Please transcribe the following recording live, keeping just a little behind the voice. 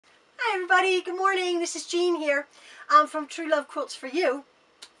Hi everybody, good morning. This is Jean here from Truelove Quilts for You.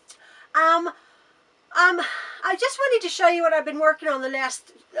 I just wanted to show you what I've been working on the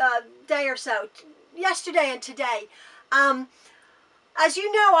last day or so, yesterday and today. As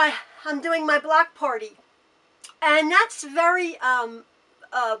you know, I'm doing my block party, and that's very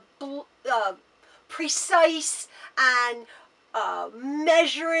precise and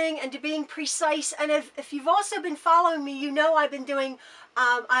measuring and to being precise. And if you've also been following me, you know I've been doing,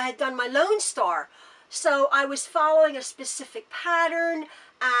 I had done my Lone Star. So I was following a specific pattern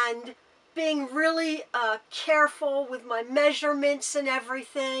and being really careful with my measurements and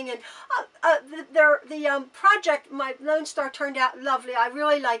everything. And the project, my Lone Star, turned out lovely. I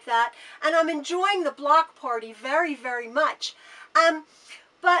really like that. And I'm enjoying the block party very, very much.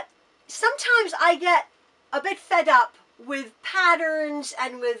 But sometimes I get a bit fed up with patterns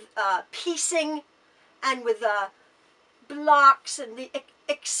and with piecing and with blocks and the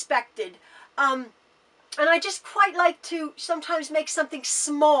expected. And I just quite like to sometimes make something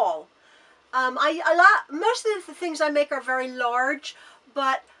small. Most of the things I make are very large,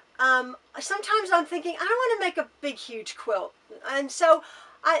 but sometimes I'm thinking, I don't want to make a big, huge quilt. And so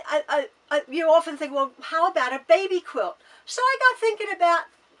you often think, well, how about a baby quilt? So I got thinking about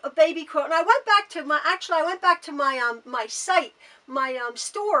a baby quilt, and I went back to my my site, my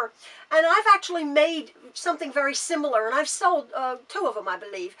store, and I've actually made something very similar, and I've sold 2 of them, I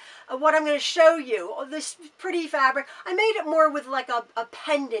believe. What I'm going to show you, this pretty fabric, I made it more with like a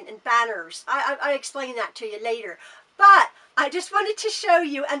pendant and banners. I explain that to you later, but I just wanted to show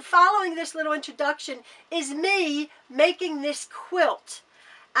you, and following this little introduction is me making this quilt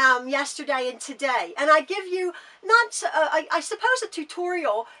yesterday and today, and I give you I suppose a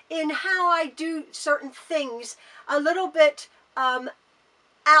tutorial in how I do certain things a little bit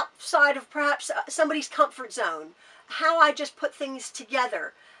outside of perhaps somebody's comfort zone, how I just put things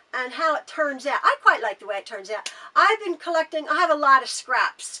together and how it turns out. I quite like the way it turns out. I've been collecting, I have a lot of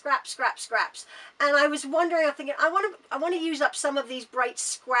scraps, and I was wondering, I'm thinking, I want to use up some of these bright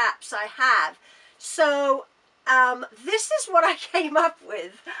scraps I have. So this is what I came up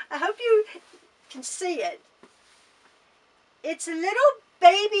with. I hope you can see it. It's a little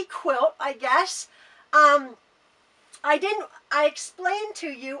baby quilt, I guess. I explained to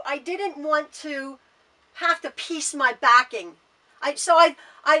you, I didn't want to have to piece my backing. So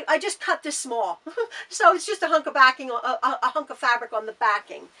I just cut this small. So it's just a hunk of backing, a hunk of fabric on the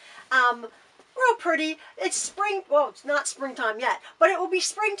backing. Real pretty. It's spring, well, it's not springtime yet, but it will be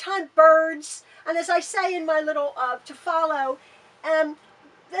springtime birds. And as I say in my little to follow,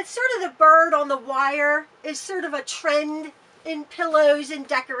 that's sort of the bird on the wire is sort of a trend in pillows and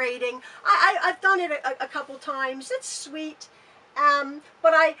decorating. I've done it a couple times. It's sweet,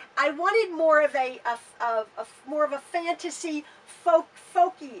 but I wanted more of a fantasy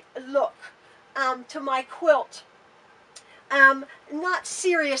folky look to my quilt. Not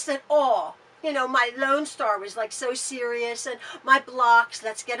serious at all. You know, my Lone Star was like so serious, and my blocks,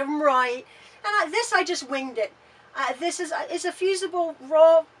 let's get them right. And this I just winged it. This is a fusible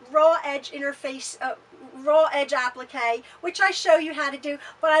raw edge interface, raw edge applique, which I show you how to do.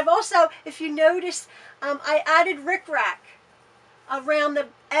 But I've also, if you notice, I added rickrack around the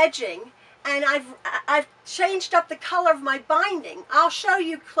edging, and I've changed up the color of my binding. I'll show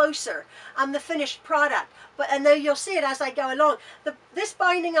you closer the finished product, and then you'll see it as I go along. This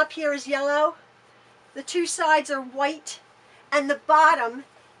binding up here is yellow, the 2 sides are white, and the bottom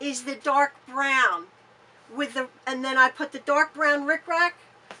is the dark brown. And then I put the dark brown rickrack,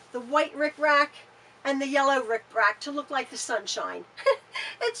 the white rickrack, and the yellow rickrack to look like the sunshine.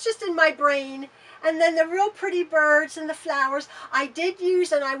 It's just in my brain. And then the real pretty birds and the flowers. I did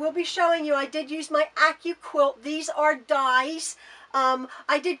use, and I will be showing you, I did use my AccuQuilt. These are dies.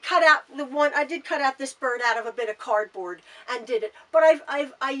 I did cut out this bird out of a bit of cardboard and did it. But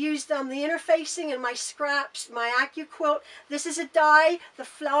I used the interfacing and my scraps, my AccuQuilt. This is a die. The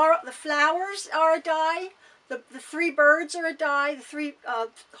flowers are a die. The 3 birds are a die. The 3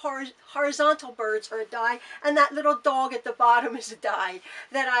 horizontal birds are a die. And that little dog at the bottom is a die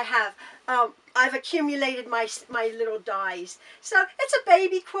that I have. I've accumulated my little dies. So it's a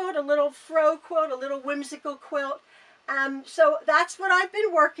baby quilt, a little throw quilt, a little whimsical quilt. So that's what I've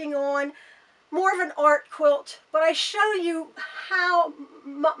been working on. More of an art quilt, but I show you how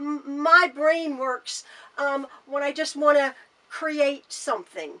my brain works when I just want to create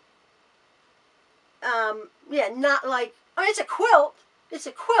something. Yeah, not like, I mean, it's a quilt,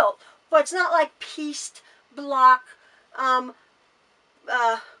 but it's not like pieced block.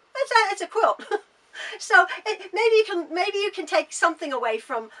 It's a quilt. So maybe you can take something away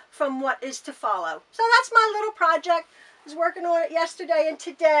from what is to follow. So that's my little project. was working on it yesterday and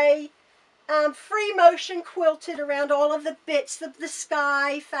today. Free motion quilted around all of the bits, the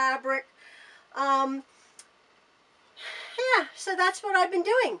sky fabric. Yeah, so that's what I've been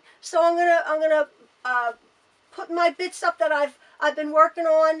doing. So I'm gonna put my bits up that I've been working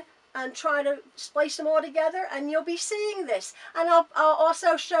on and try to splice them all together, and you'll be seeing this. And I'll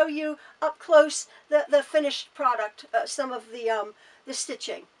also show you up close the finished product, some of the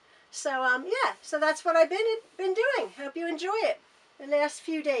stitching. So yeah, so that's what I've been doing. Hope you enjoy it the last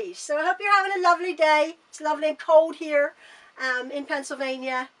few days. So I hope you're having a lovely day. It's lovely and cold here in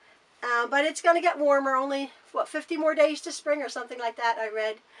Pennsylvania, but it's going to get warmer. Only what, 50 more days to spring or something like that, I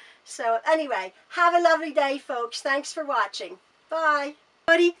read. So anyway, have a lovely day, folks. Thanks for watching. Bye.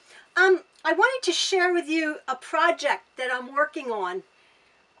 Buddy, I wanted to share with you a project that I'm working on.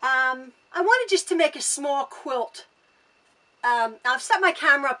 I wanted just to make a small quilt. I've set my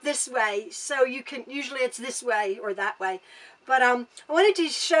camera up this way, so you can, usually it's this way or that way. But I wanted to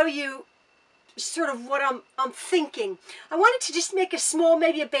show you sort of what I'm thinking. I wanted to just make a small,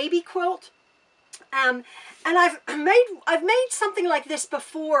 maybe a baby quilt. And I've made something like this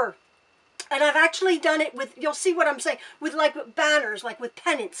before. And I've actually done it with, you'll see what I'm saying, with like banners, like with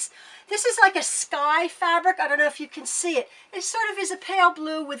pennants. This is like a sky fabric. I don't know if you can see it. It sort of is a pale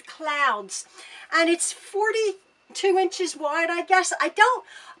blue with clouds. And it's 42 inches wide, I guess.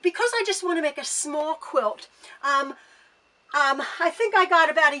 Because I just want to make a small quilt, I think I got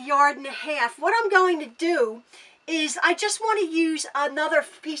about 1.5 yards. What I'm going to do is I just want to use another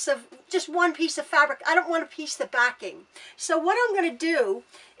piece of, just one piece of fabric. I don't want to piece the backing. So what I'm going to do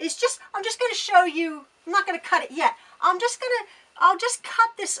is I'm just going to show you, I'm not going to cut it yet. I'll just cut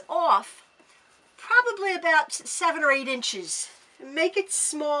this off probably about 7 or 8 inches and make it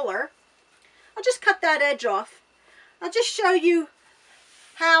smaller. I'll just cut that edge off. I'll just show you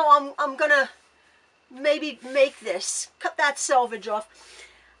how I'm going to maybe make this, cut that selvage off.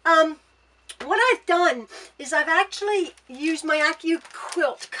 What I've done is I've actually used my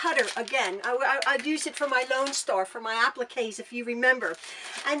AccuQuilt cutter again. I've used it for my Lone Star, for my appliques, if you remember.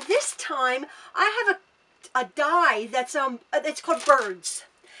 And this time I have a die that's it's called birds.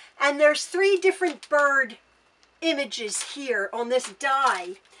 And there's 3 different bird images here on this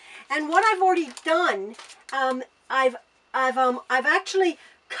die. And what I've already done, I've actually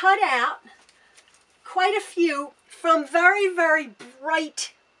cut out quite a few from very, very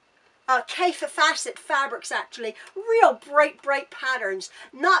bright facet fabrics, actually. Real bright patterns,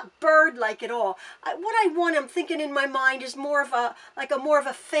 not bird-like at all. What I want, I'm thinking in my mind, is more of a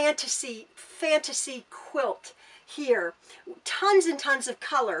fantasy quilt here. Tons and tons of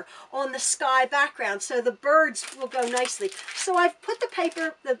color on the sky background, so the birds will go nicely. So I've put the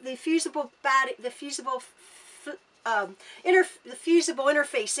paper, the fusible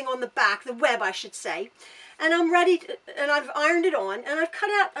interfacing on the back, the web I should say, and I'm ready to, and I've ironed it on, and I've cut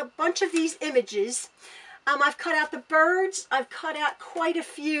out a bunch of these images. I've cut out the birds, I've cut out quite a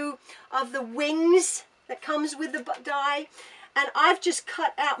few of the wings that comes with the die, and I've just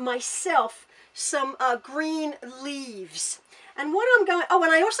cut out myself some green leaves. And what I'm going, oh,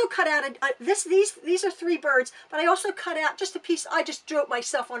 and I also cut out these are 3 birds, but I also cut out just a piece. I just drew it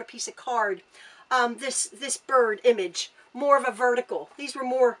myself on a piece of card. This bird image, more of a vertical. These were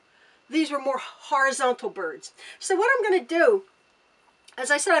more horizontal birds. So what I'm going to do, as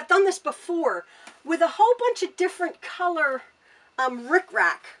I said, I've done this before with a whole bunch of different color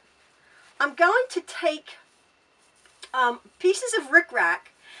rickrack. I'm going to take pieces of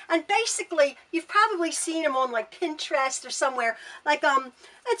rickrack, and basically you've probably seen them on like Pinterest or somewhere. Like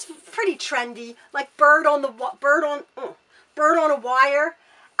it's pretty trendy, like bird on a wire.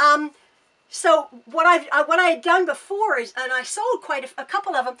 So what I had done before is, and I sold quite a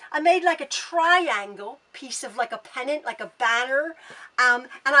couple of them, I made like a triangle piece of like a pennant, like a banner, and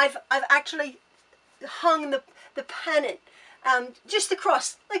I've actually hung the pennant just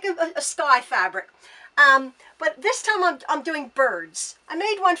across like a sky fabric. But this time I'm doing birds. I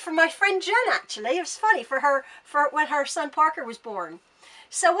made one for my friend Jen, actually. It was funny, for when her son Parker was born.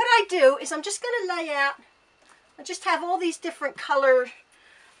 So what I do is I'm just going to lay out, I just have all these different colored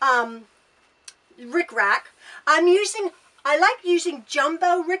rickrack. I like using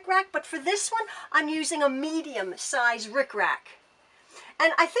jumbo rickrack, but for this one I'm using a medium size rickrack.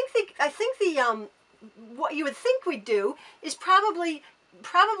 And I think what you would think we'd do is probably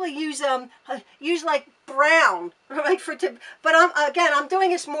use like brown, right? But I'm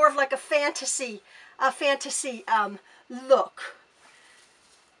doing this more of like a fantasy look.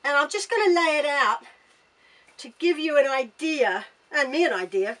 And I'm just going to lay it out to give you an idea, and me an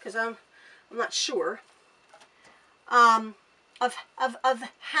idea, because I'm not sure, of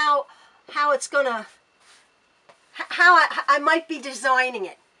how how I might be designing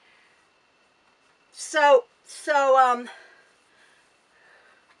it. So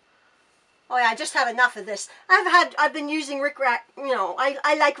oh yeah, I just have enough of this. I've been using rickrack, you know,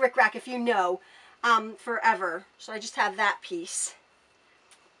 I like rickrack, if you know, forever. So I just have that piece.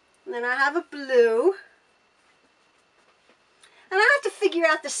 And then I have a blue. And I have to figure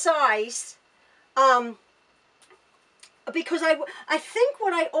out the size, because I think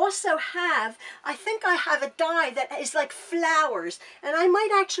what I also have, I think I have a die that is like flowers, and I might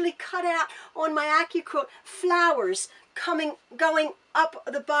actually cut out on my AccuQuilt flowers going up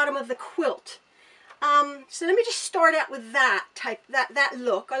the bottom of the quilt. So let me just start out with that type, that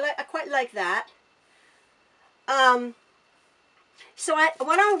look. I quite like that. So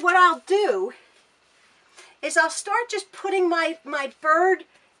what I'll do is I'll start just putting my bird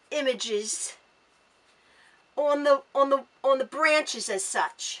images on the branches as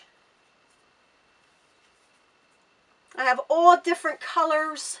such. I have all different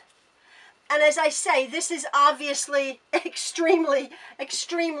colors, and as I say, this is obviously extremely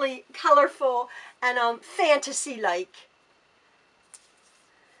colorful and fantasy-like.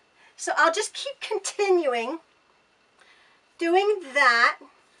 So I'll just keep continuing doing that.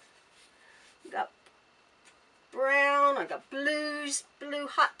 Got brown, I got blues, blue,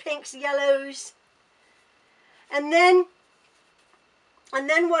 hot pinks, yellows. And then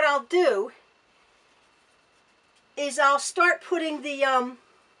what I'll do is I'll start putting the actual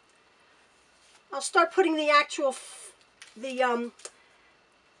the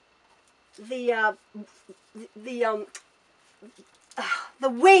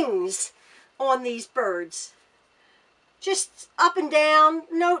wings on these birds. Just up and down,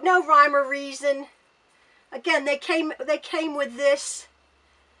 no rhyme or reason. Again, they came with this.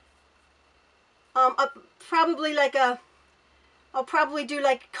 Probably like I'll probably do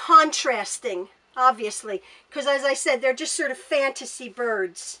like contrasting, obviously, because as I said, they're just sort of fantasy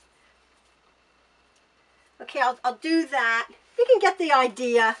birds. Okay, I'll do that. You can get the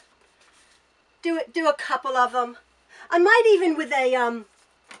idea. Do a couple of them. I might even with a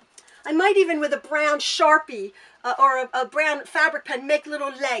brown Sharpie or a brown fabric pen make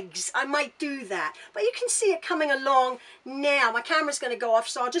little legs. I might do that. But you can see it coming along now. My camera's going to go off,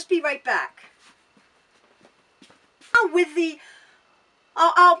 so I'll just be right back. With the,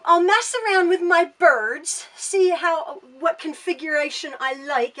 I'll mess around with my birds, see what configuration I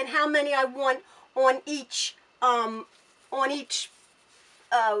like and how many I want on each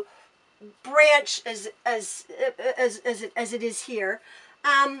branch as it is here.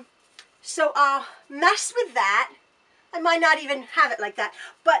 So I'll mess with that. I might not even have it like that,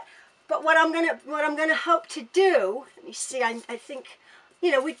 but what I'm gonna hope to do. Let me see. I think, you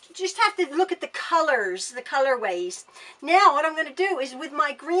know, we just have to look at the colors, the colorways. Now what I'm going to do is with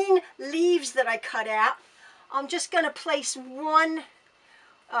my green leaves that I cut out, I'm just going to place one,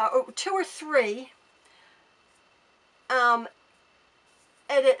 or two or three, at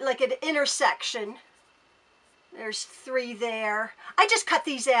an intersection. There's three there. I just cut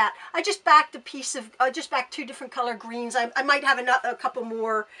these out. I just backed backed two different color greens. I might have a couple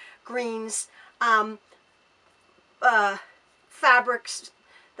more greens. Fabrics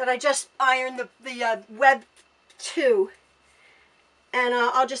that I just ironed the web to, and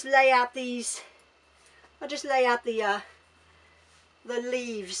I'll just lay out these. I'll just lay out the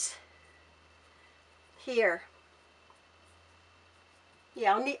leaves here.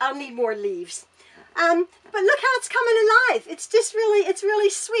 Yeah, I'll need more leaves. But look how it's coming alive. It's just it's really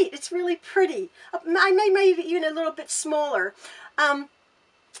sweet. It's really pretty. I may make it even a little bit smaller.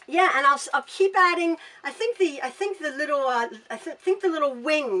 Yeah, and I'll keep adding. I think the little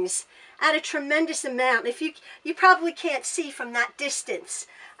wings add a tremendous amount. If you probably can't see from that distance,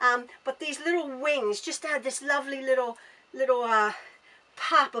 but these little wings just add this lovely little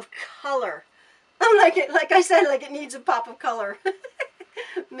pop of color. Like I said, like it needs a pop of color.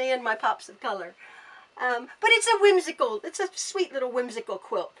 Me and my pops of color. But it's a sweet little whimsical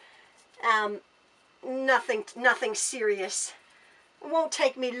quilt. Nothing serious. It won't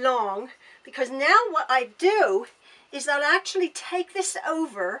take me long, because now what I do is I'll actually take this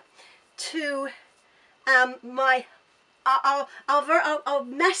over to I'll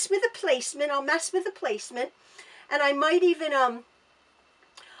mess with the placement. I'll mess with the placement, and I might even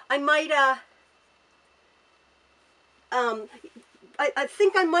I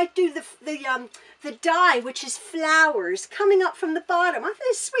think I might do the die, which is flowers coming up from the bottom. I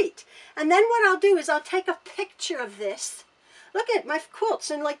think it's sweet. And then what I'll do is I'll take a picture of this. Look at my quilts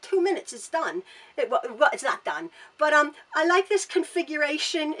in like 2 minutes. It's done. Well, it's not done, but I like this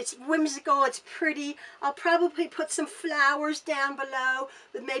configuration. It's whimsical. It's pretty. I'll probably put some flowers down below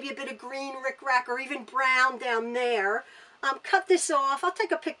with maybe a bit of green rickrack or even brown down there. Cut this off. I'll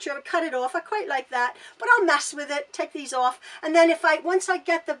take a picture of it, cut it off. I quite like that, but I'll mess with it, take these off, and then once I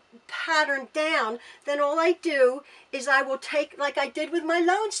get the pattern down, then all I do is I will take, like I did with my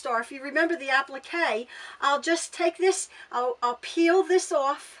Lone Star, if you remember the applique, I'll just take this, I'll peel this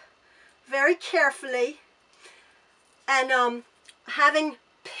off very carefully, and having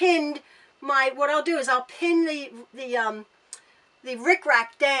pinned what I'll do is I'll pin the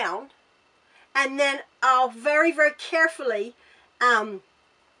rickrack down, and then I'll very, very carefully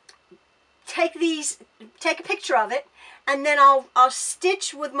take a picture of it, and then I'll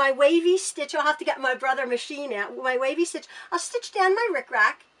stitch with my wavy stitch. I'll have to get my brother machine out. With my wavy stitch, I'll stitch down my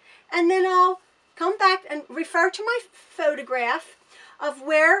rickrack, and then I'll come back and refer to my photograph of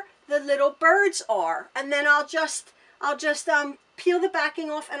where the little birds are, and then I'll just peel the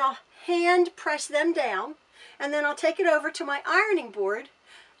backing off, and I'll hand press them down, and then I'll take it over to my ironing board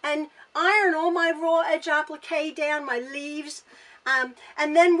and iron all my raw edge applique down, my leaves, and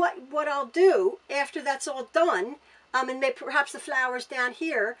then what I'll do after that's all done, and maybe perhaps the flowers down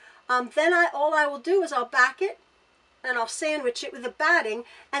here, then all I will do is I'll back it, and I'll sandwich it with the batting,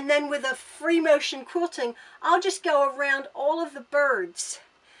 and then with a free motion quilting, I'll just go around all of the birds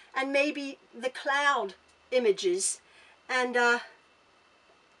and maybe the cloud images, and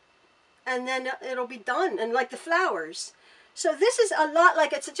then it'll be done, and like the flowers. So this is a lot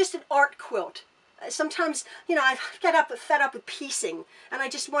like it's just an art quilt. Sometimes, you know, I get fed up with piecing, and I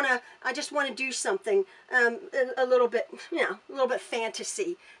just want to do something a little bit, you know, a little bit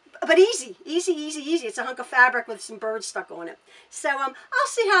fantasy, but easy. It's a hunk of fabric with some birds stuck on it. So I'll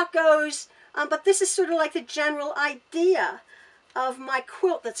see how it goes. But this is sort of like the general idea of my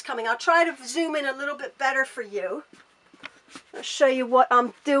quilt that's coming. I'll try to zoom in a little bit better for you. I'll show you what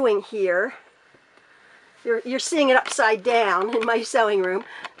I'm doing here. You're seeing it upside down in my sewing room.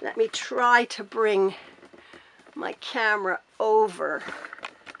 Let me try to bring my camera over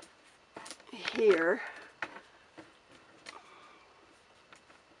here.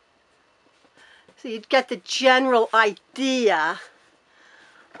 So you'd get the general idea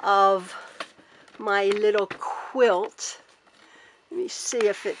of my little quilt. Let me see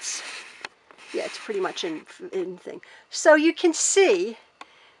if it's, yeah, it's pretty much in thing. So you can see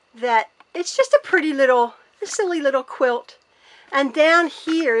that it's just a pretty little, silly little quilt. And down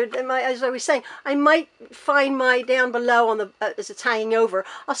here, as I was saying, I might find my down below on the as it's hanging over.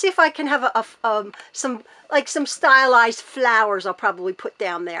 I'll see if I can have some stylized flowers. I'll probably put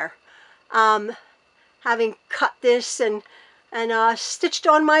down there. Having cut this and stitched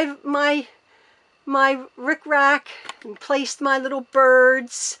on my rickrack and placed my little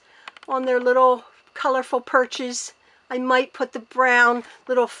birds on their little colorful perches. I might put the brown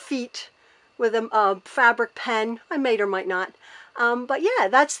little feet with a fabric pen. I might or might not. But yeah,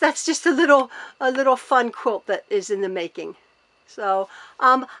 that's just a little fun quilt that is in the making. So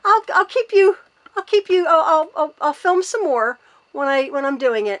I'll film some more when I'm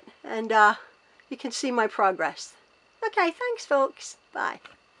doing it, and you can see my progress. Okay, thanks folks. Bye.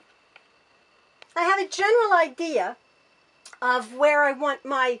 I have a general idea of where I want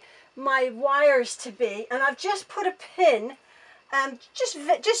my wires to be, and I've just put a pin, just you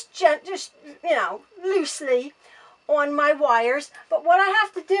know, loosely on my wires. But what I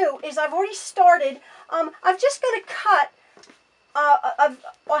have to do is I've already started. I'm just going to cut. I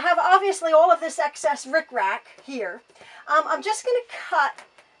have obviously all of this excess rickrack here. I'm just going to cut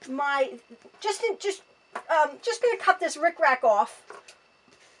my just going to cut this rickrack off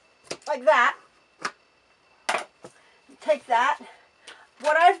like that. Take that.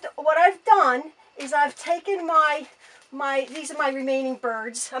 What I've done is I've taken these are my remaining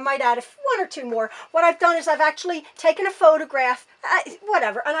birds. I might add one or two more. What I've done is I've actually taken a photograph,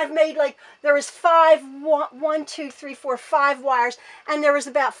 whatever, and I've made like, there was 5 wires, and there was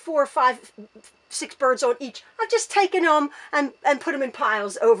about 4 or 5, 6 birds on each. I've just taken them and put them in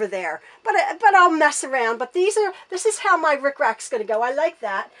piles over there. But I'll mess around. But this is how my rickrack's going to go. I like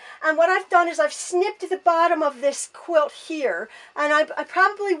that. And what I've done is I've snipped the bottom of this quilt here, and I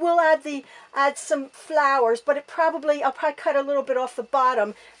probably will add some flowers, but I'll probably cut a little bit off the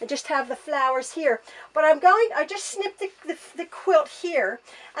bottom and just have the flowers here. But I just snipped the quilt here,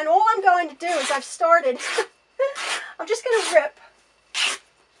 and all I'm going to do is I've started. I'm just going to rip.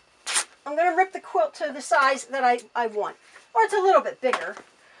 I'm going to rip the quilt to the size that I want. Or it's a little bit bigger.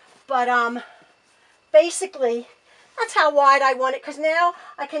 But basically, that's how wide I want it. Because now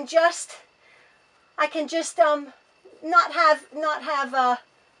I can just not have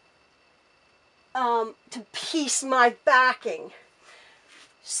to piece my backing.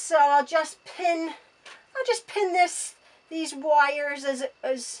 So I'll just pin these wires as it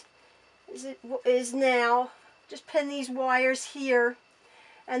is now. Just pin these wires here,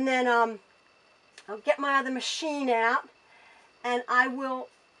 and then I'll get my other machine out, and I will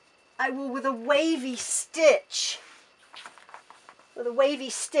with a wavy stitch.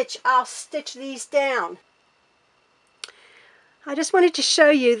 I'll stitch these down. I just wanted to show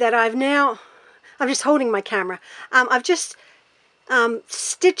you that I'm just holding my camera. I've just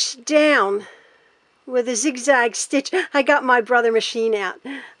stitched down with a zigzag stitch. I got my brother machine out.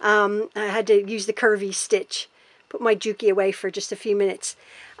 I had to use the curvy stitch. Put my Juki away for just a few minutes.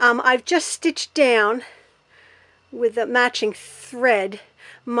 I've just stitched down with a matching thread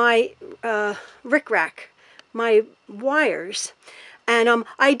my rickrack, my wires, and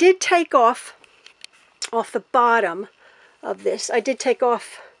I did take off the bottom of this. I did take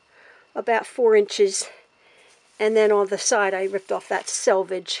off about 4 inches, and then on the side I ripped off that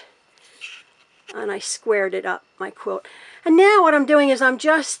selvage and I squared it up, my quilt. And now what I'm doing is I'm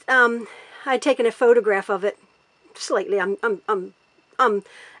just I'd taken a photograph of it slightly. I'm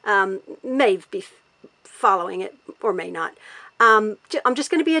may be following it or may not. I'm just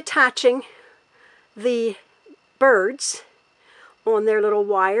going to be attaching the birds on their little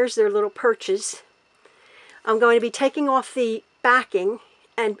wires, their little perches. I'm going to be taking off the backing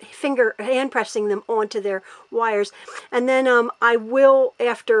and hand pressing them onto their wires, and then I will,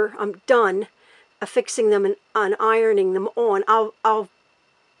 after I'm done affixing them and ironing them on, I'll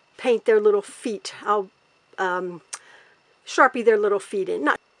paint their little feet. I'll Sharpie their little feet in.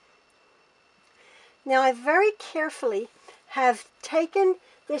 Now I very carefully have taken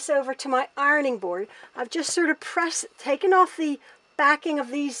this over to my ironing board. I've just sort of taken off the backing of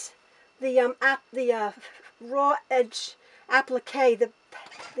these, the raw edge applique, the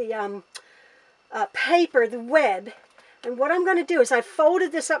paper, the web. And what I'm going to do is I've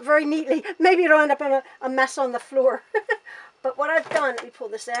folded this up very neatly. Maybe it'll end up in a mess on the floor. But what I've done, let me pull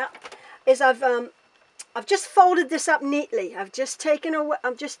this out, is I've just folded this up neatly. I've just taken away,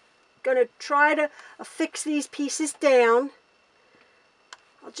 I'm just going to try to affix these pieces down.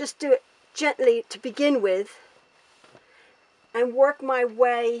 I'll just do it gently to begin with and work my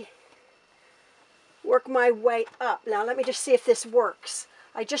way up. Now let me just see if this works.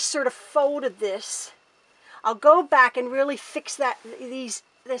 I just sort of folded this. I'll go back and really fix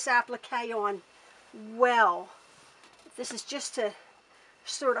this applique on well. This is just to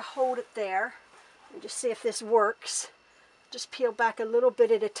sort of hold it there and just see if this works. Just peel back a little bit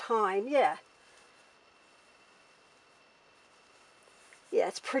at a time. Yeah,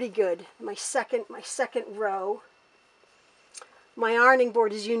 it's pretty good. My second row. My ironing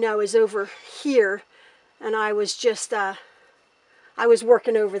board, as you know, is over here, and I was just I was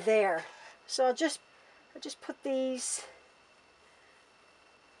working over there. So I just put these.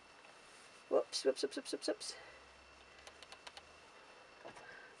 Whoops.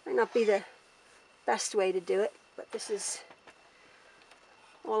 Might not be the best way to do it, but this is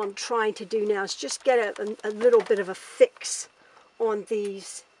all I'm trying to do now, is just get a little bit of a fix on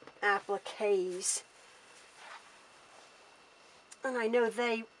these appliques. And I know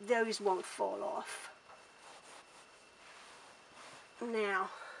those won't fall off. Now,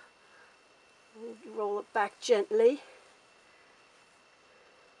 roll it back gently.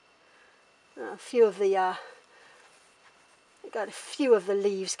 A few of the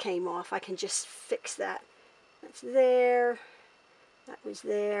leaves came off. I can just fix that. That's there. That was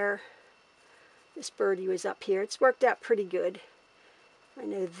there. This birdie was up here. It's worked out pretty good. I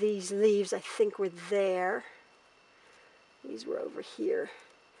know these leaves, I think, were there. These were over here.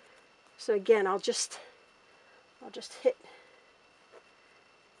 So again, I'll just hit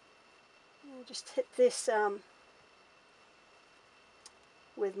this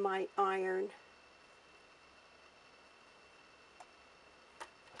with my iron.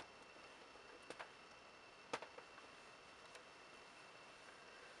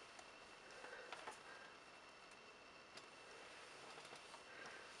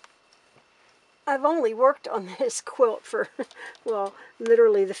 I've only worked on this quilt for, well,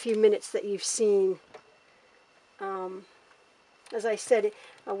 literally the few minutes that you've seen. As I said,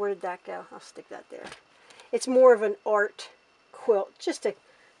 where did that go? I'll stick that there. It's more of an art quilt, just a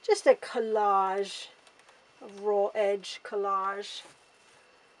collage, a raw edge collage.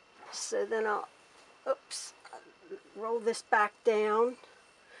 So then I'll roll this back down.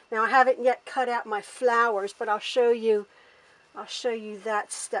 Now I haven't yet cut out my flowers, but I'll show you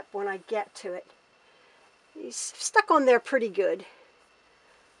that step when I get to it. He's stuck on there pretty good.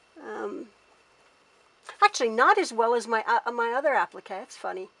 Actually, not as well as my my other applique. It's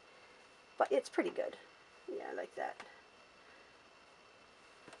funny, but it's pretty good. Yeah, I like that.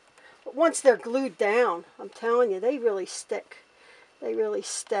 But once they're glued down, I'm telling you, they really stick. They really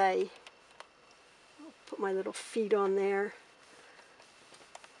stay. I'll put my little feet on there.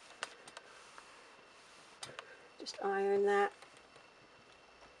 Just iron that.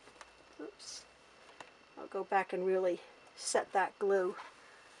 Oops. I'll go back and really set that glue.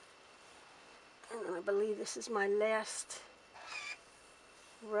 And then I believe this is my last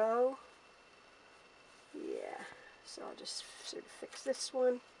row. Yeah, so I'll just sort of fix this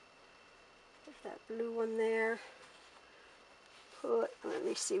one. Put that blue one there. Let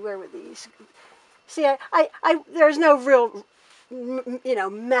me see, where were these? See, there's no real,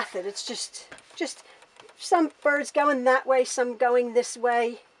 method. It's just some birds going that way, some going this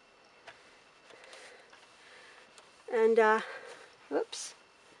way. And, whoops.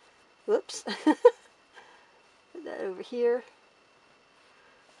 Put that over here.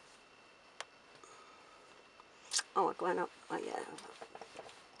 Oh, it went up. Oh, yeah.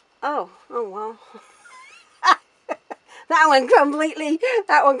 Oh well. That one completely,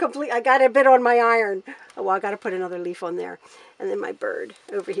 I got a bit on my iron. Oh, well, I got to put another leaf on there. And then my bird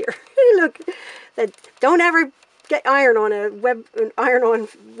over here. Look, don't ever get iron on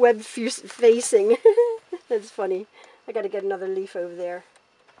web facing. That's funny. I got to get another leaf over there.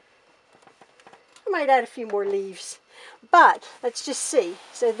 I might add a few more leaves. But let's just see.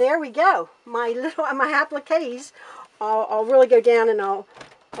 So there we go. My appliques. I'll really go down and I'll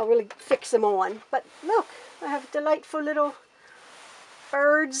really fix them on. But look, I have delightful little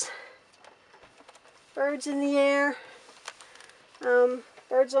birds in the air,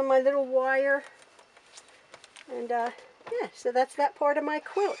 birds on my little wire, and yeah, so that's that part of my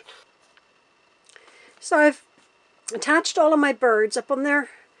quilt. So I've attached all of my birds up on their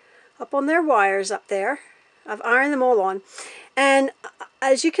wires up there. I've ironed them all on, and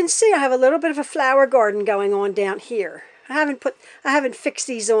as you can see, I have a little bit of a flower garden going on down here. I haven't fixed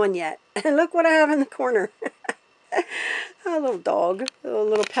these on yet. And look what I have in the corner. A little dog, a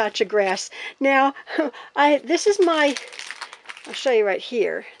little patch of grass. Now, this is my, I'll show you right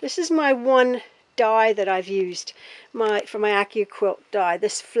here. This is my one die that I've used for my AccuQuilt die,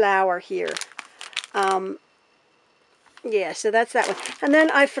 this flower here. Yeah, so that's that one. And then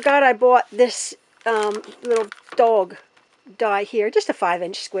I forgot I bought this little dog die here, just a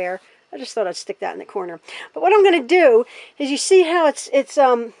 5-inch square. I just thought I'd stick that in the corner. But what I'm going to do is, you see how it's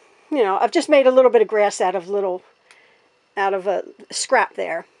I've just made a little bit of grass out of a scrap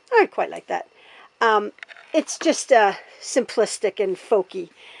there. I quite like that. It's just simplistic and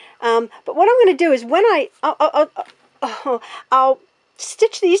folky. But what I'm going to do is, when I'll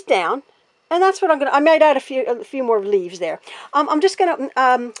stitch these down, and that's what I'm going to. I might add a few more leaves there. I'm just going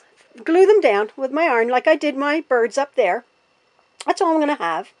to glue them down with my iron, like I did my birds up there. That's all I'm going to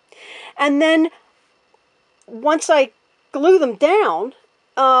have. And then once I glue them down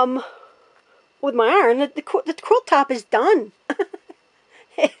with my iron, the quilt top is done.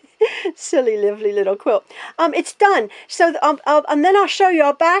 Silly, lively little quilt. It's done. So and then I'll show you.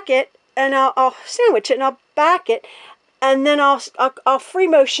 I'll back it, and I'll sandwich it, and I'll back it, and then I'll free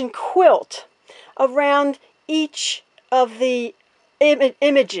motion quilt around each of the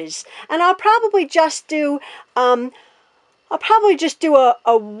images, and I'll probably just do a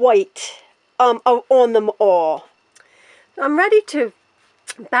white on them all. I'm ready to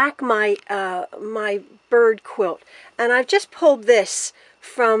back my my bird quilt, and I've just pulled this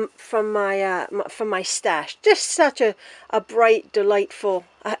from my stash. Just such a bright, delightful.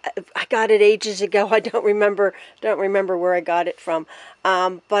 I got it ages ago. I don't remember where I got it from.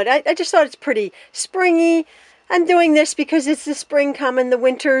 But I just thought it's pretty springy. I'm doing this because it's the spring coming, the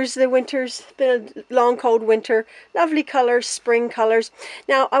winter's been a long, cold winter. Lovely colors, spring colors.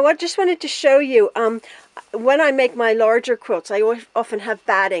 Now, I just wanted to show you, when I make my larger quilts, I often have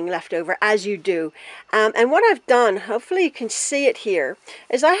batting left over, as you do. And what I've done, hopefully you can see it here,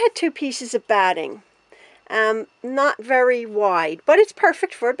 is I had 2 pieces of batting. Not very wide, but it's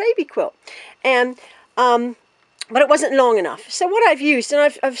perfect for a baby quilt. And but it wasn't long enough. So what I've used,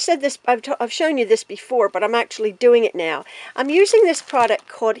 and I've said this, I've shown you this before, but I'm actually doing it now. I'm using this product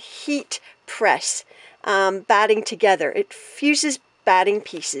called Heat Press Batting Together. It fuses batting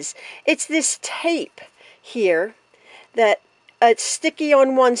pieces. It's this tape here that it's sticky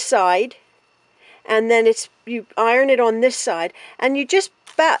on one side, and then you iron it on this side, and you just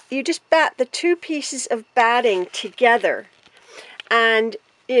bat the 2 pieces of batting together, and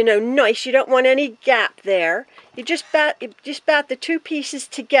nice. You don't want any gap there. You just bat the 2 pieces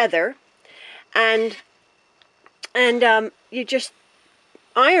together, and you just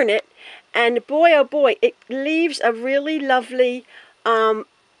iron it, And boy, oh boy, it leaves a really lovely,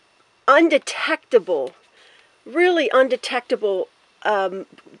 undetectable, really undetectable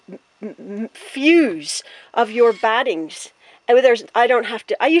fuse of your battings. And I don't have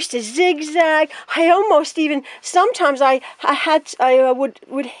to. I used to zigzag. I almost even sometimes I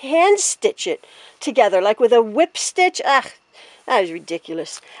would hand stitch it together, like with a whip stitch. Ugh, that is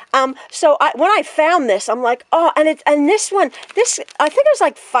ridiculous. So when I found this, I'm like, oh, and this one, I think it was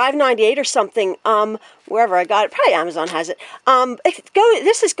like $5.98 or something. Wherever I got it, probably Amazon has it.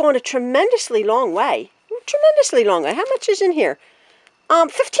 This has gone a tremendously long way. Tremendously long way. How much is in here? 15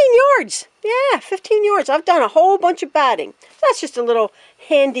 yards. Yeah, 15 yards. I've done a whole bunch of batting. That's just a little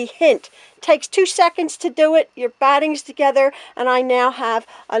handy hint. Takes 2 seconds to do it. Your batting's together, and I now have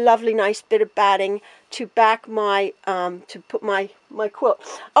a lovely, nice bit of batting to back my, to put my quilt.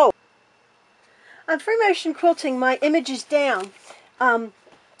 Oh, I'm free motion quilting my images down on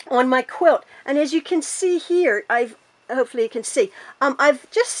my quilt, and as you can see here, hopefully you can see,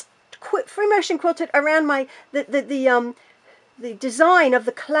 I've just free motion quilted around my the design of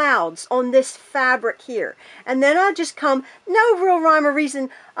the clouds on this fabric here, and then I'll just come, no real rhyme or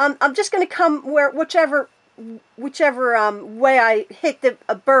reason, I'm just going to come whichever way I hit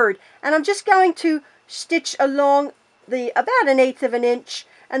a bird, and I'm just going to stitch along about 1/8 of an inch,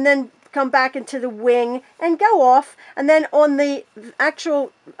 and then come back into the wing and go off, and then on the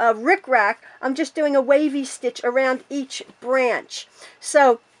actual rickrack I'm just doing a wavy stitch around each branch.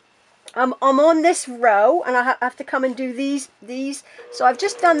 So I'm on this row, and I have to come and do these. So I've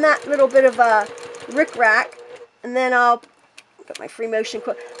just done that little bit of a rickrack, and then I'll got my free motion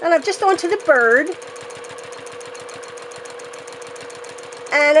quilt, and I'm just onto the bird.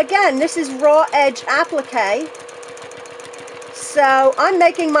 And again, this is raw edge applique. So I'm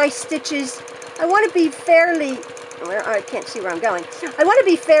making my stitches. I want to be fairly. I can't see where I'm going. I want to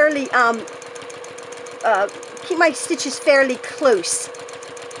be fairly keep my stitches fairly close,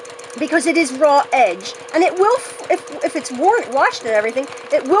 because it is raw edge, and it will, if it's washed and everything,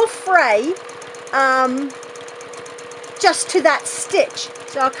 it will fray just to that stitch.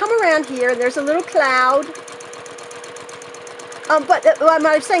 So I'll come around here, and there's a little cloud, but what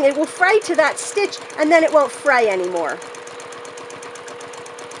I was saying, it will fray to that stitch, and then it won't fray anymore.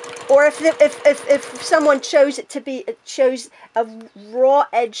 Or if someone chose a raw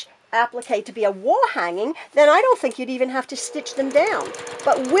edge applique to be a wall hanging, then I don't think you'd even have to stitch them down.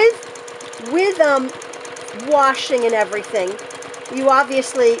 But with washing and everything, you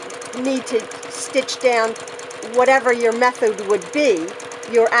obviously need to stitch down whatever your method would be,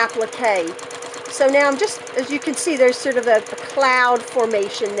 your applique. So now I'm just, as you can see, there's sort of a cloud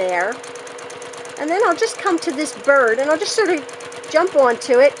formation there. And then I'll just come to this bird, and I'll just sort of jump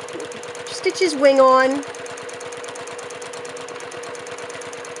onto it, stitch his wing on,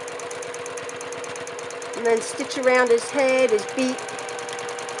 and then stitch around his head, his beak.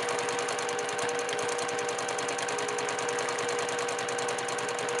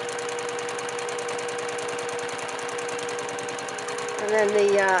 And then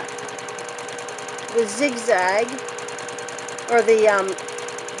the zigzag, or the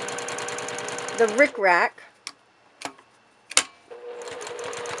rickrack.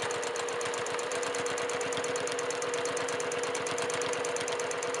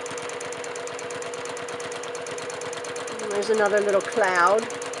 There's another little cloud.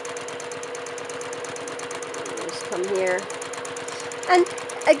 Just come here, and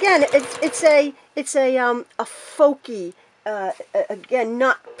again, it's a folky, again,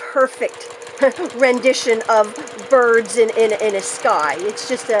 not perfect rendition of birds in a sky. It's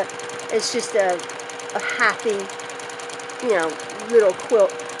just a happy, little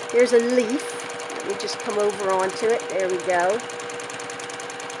quilt. Here's a leaf. Let me just come over onto it. There we go.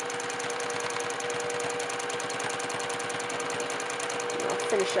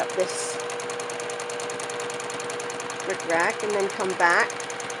 Finish up this rickrack and then come back.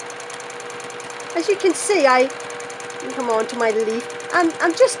 As you can see, I come on to my leaf.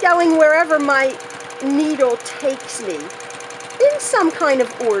 I'm just going wherever my needle takes me, in some kind of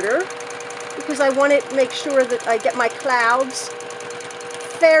order, because I want to make sure that I get my clouds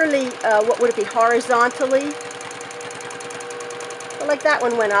fairly, what would it be, horizontally. But like that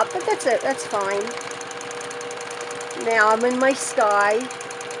one went up, but that's it. That's fine. Now I'm in my sky.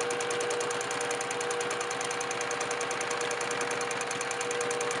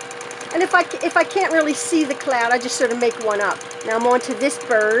 And if I can't really see the cloud, I just sort of make one up. Now I'm onto this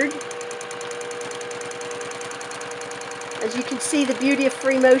bird. As you can see, the beauty of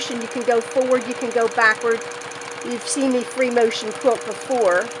free motion, you can go forward, you can go backward. You've seen me free motion quilt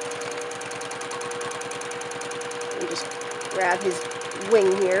before. Let me just grab his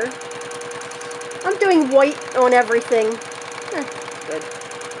wing here. I'm doing white on everything. Good.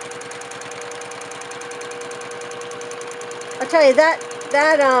 I'll tell you, that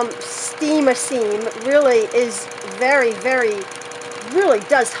steam seam really is very, really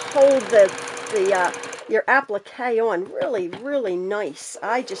does hold your applique on really nice.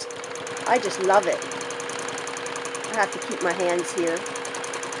 I just love it. I have to keep my hands here.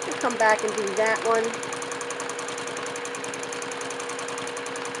 I'll come back and do that one.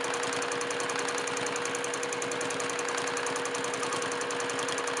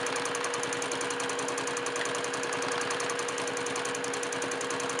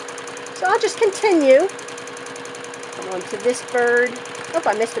 So I'll just continue. Come on to this bird. Oh,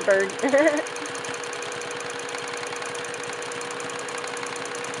 I missed a bird.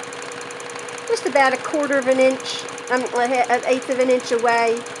 Just about 1/4 of an inch, an 1/8 of an inch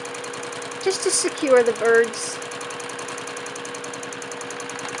away, just to secure the birds.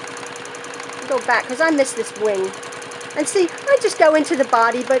 Go back, because I missed this wing. And see, I just go into the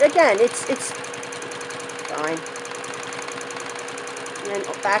body, but again, it's fine. And then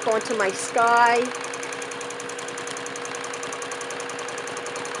back onto my sky.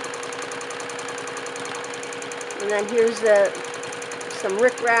 And then here's some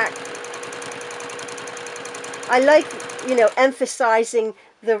rickrack. I like, you know, emphasizing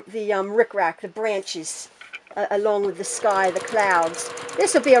the rickrack, the branches, along with the sky, the clouds.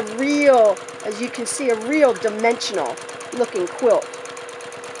 This will be a real, as you can see, a real dimensional looking quilt.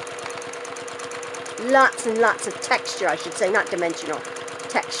 Lots and lots of texture, I should say, not dimensional,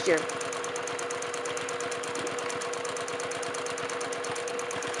 texture.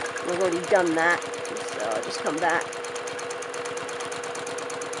 I've already done that, so I'll just come back.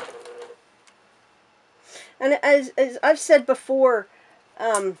 And as I've said before,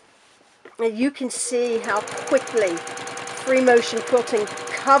 you can see how quickly free motion quilting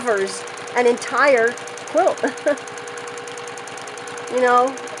covers an entire quilt. You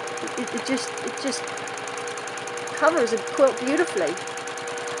know, it just covers a quilt beautifully.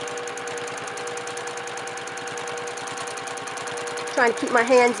 Trying to keep my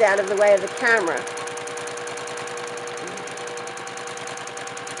hands out of the way of the camera.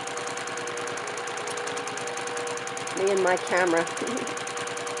 Me and my camera.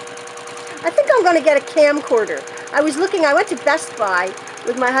 I think I'm going to get a camcorder. I went to Best Buy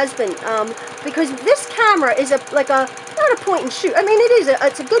with my husband because this camera is not a point and shoot. I mean,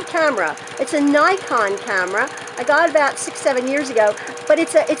 it's a good camera. It's a Nikon camera. I got it about 6-7 years ago, but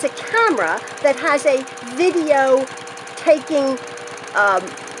it's a camera that has a video taking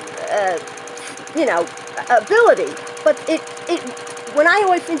you know, ability, but when I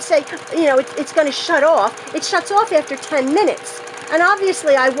often say, you know, it's going to shut off, it shuts off after 10 minutes. And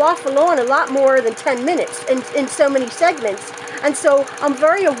obviously I waffle on a lot more than 10 minutes in so many segments. And so I'm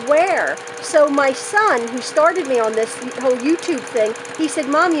very aware. So my son, who started me on this whole YouTube thing, he said,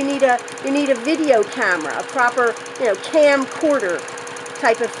 "Mom, you need a video camera, a proper, you know, camcorder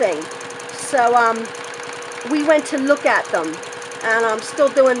type of thing." So we went to look at them, and I'm still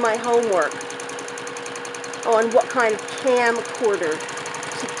doing my homework on what kind of camcorder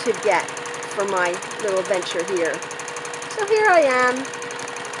to get for my little venture here. So here I am.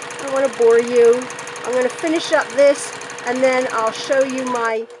 I don't want to bore you. I'm going to finish up this, and then I'll show you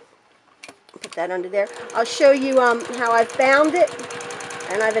put that under there. I'll show you how I've bound it,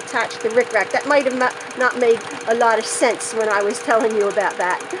 and I've attached the rickrack. That might have not made a lot of sense when I was telling you about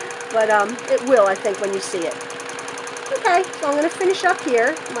that, but it will, I think, when you see it. Okay, so I'm going to finish up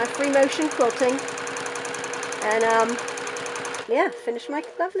here, my free motion quilting, and yeah, finish my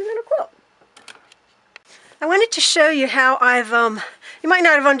lovely little quilt. I wanted to show you how I've, you might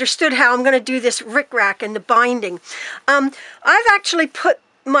not have understood how I'm going to do this rickrack and the binding. I've actually put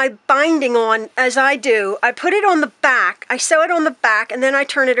my binding on as I do. I put it on the back, I sew it on the back, and then I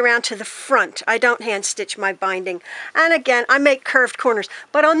turn it around to the front. I don't hand stitch my binding. And again, I make curved corners.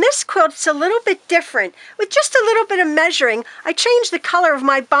 But on this quilt, it's a little bit different. With just a little bit of measuring, I changed the color of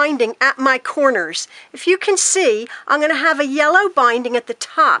my binding at my corners. If you can see, I'm going to have a yellow binding at the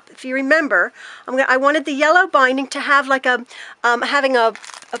top. If you remember, I wanted the yellow binding to have like having a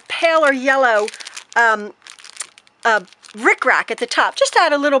paler yellow rickrack at the top, just to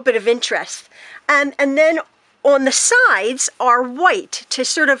add a little bit of interest. And then on the sides are white to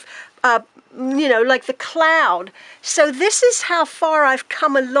sort of, you know, like the cloud. So this is how far I've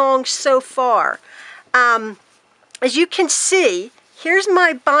come along so far. As you can see, here's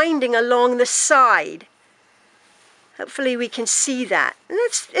my binding along the side. Hopefully we can see that. And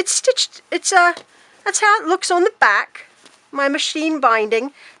it's stitched, that's how it looks on the back. My machine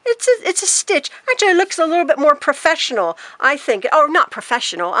binding. It's a stitch. Actually, it looks a little bit more professional, I think. Oh, not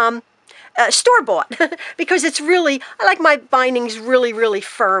professional. store-bought because it's really, I like my bindings really, really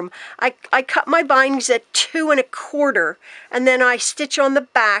firm. I cut my bindings at 2 1/4, and then I stitch on the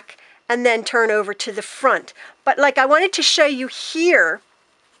back and then turn over to the front. But like I wanted to show you here,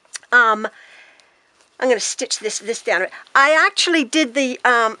 I'm going to stitch this down. I actually did the,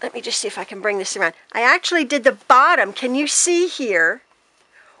 let me just see if I can bring this around. I actually did the bottom, can you see here,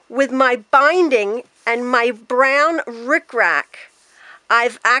 with my binding and my brown rickrack.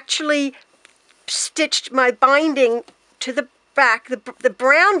 I've actually stitched my binding to the back, the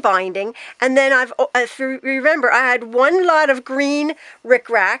brown binding, and then if you remember, I had one lot of green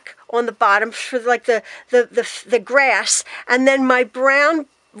rickrack on the bottom for like the grass, and then my brown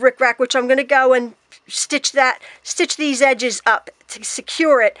rickrack, which I'm going to go and stitch these edges up to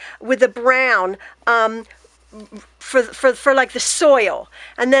secure it with the brown for like the soil.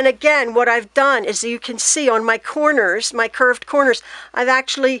 And then again, what I've done is, you can see on my corners, my curved corners, I've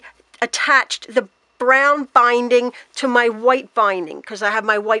actually attached the brown binding to my white binding, because I have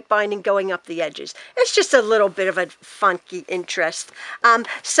my white binding going up the edges. It's just a little bit of a funky interest. Yeah,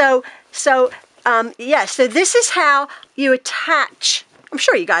 so this is how you attach. I'm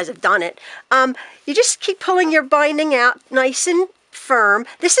sure you guys have done it. You just keep pulling your binding out nice and firm.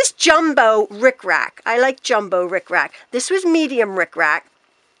 This is jumbo rickrack. I like jumbo rickrack. This was medium rickrack.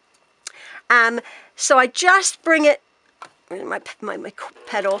 So I just bring it, my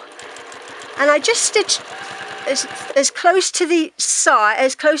petal, and I just stitch as close to the side,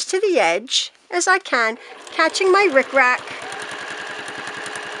 as close to the edge as I can, catching my rickrack.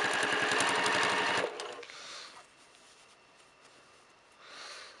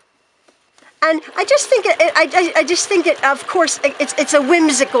 And I just think it, of course, it's a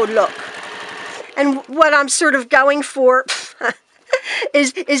whimsical look. And what I'm sort of going for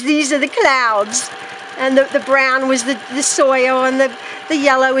is these are the clouds, and the brown was the soil, and the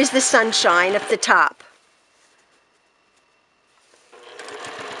yellow is the sunshine at the top.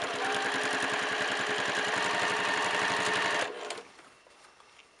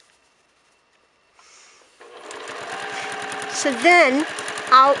 So then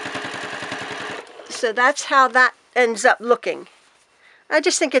so that's how that ends up looking. I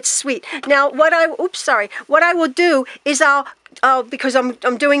just think it's sweet. Now, what I will do is I'll because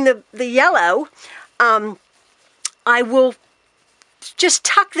I'm doing the yellow, I will just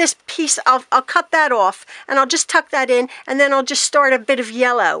tuck this piece. I'll cut that off, and I'll just tuck that in, and then I'll just start a bit of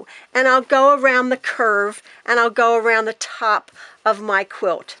yellow, and I'll go around the curve, and I'll go around the top of my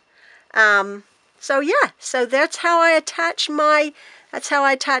quilt. So yeah, so that's how I attach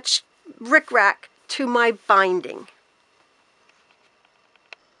rickrack to my binding.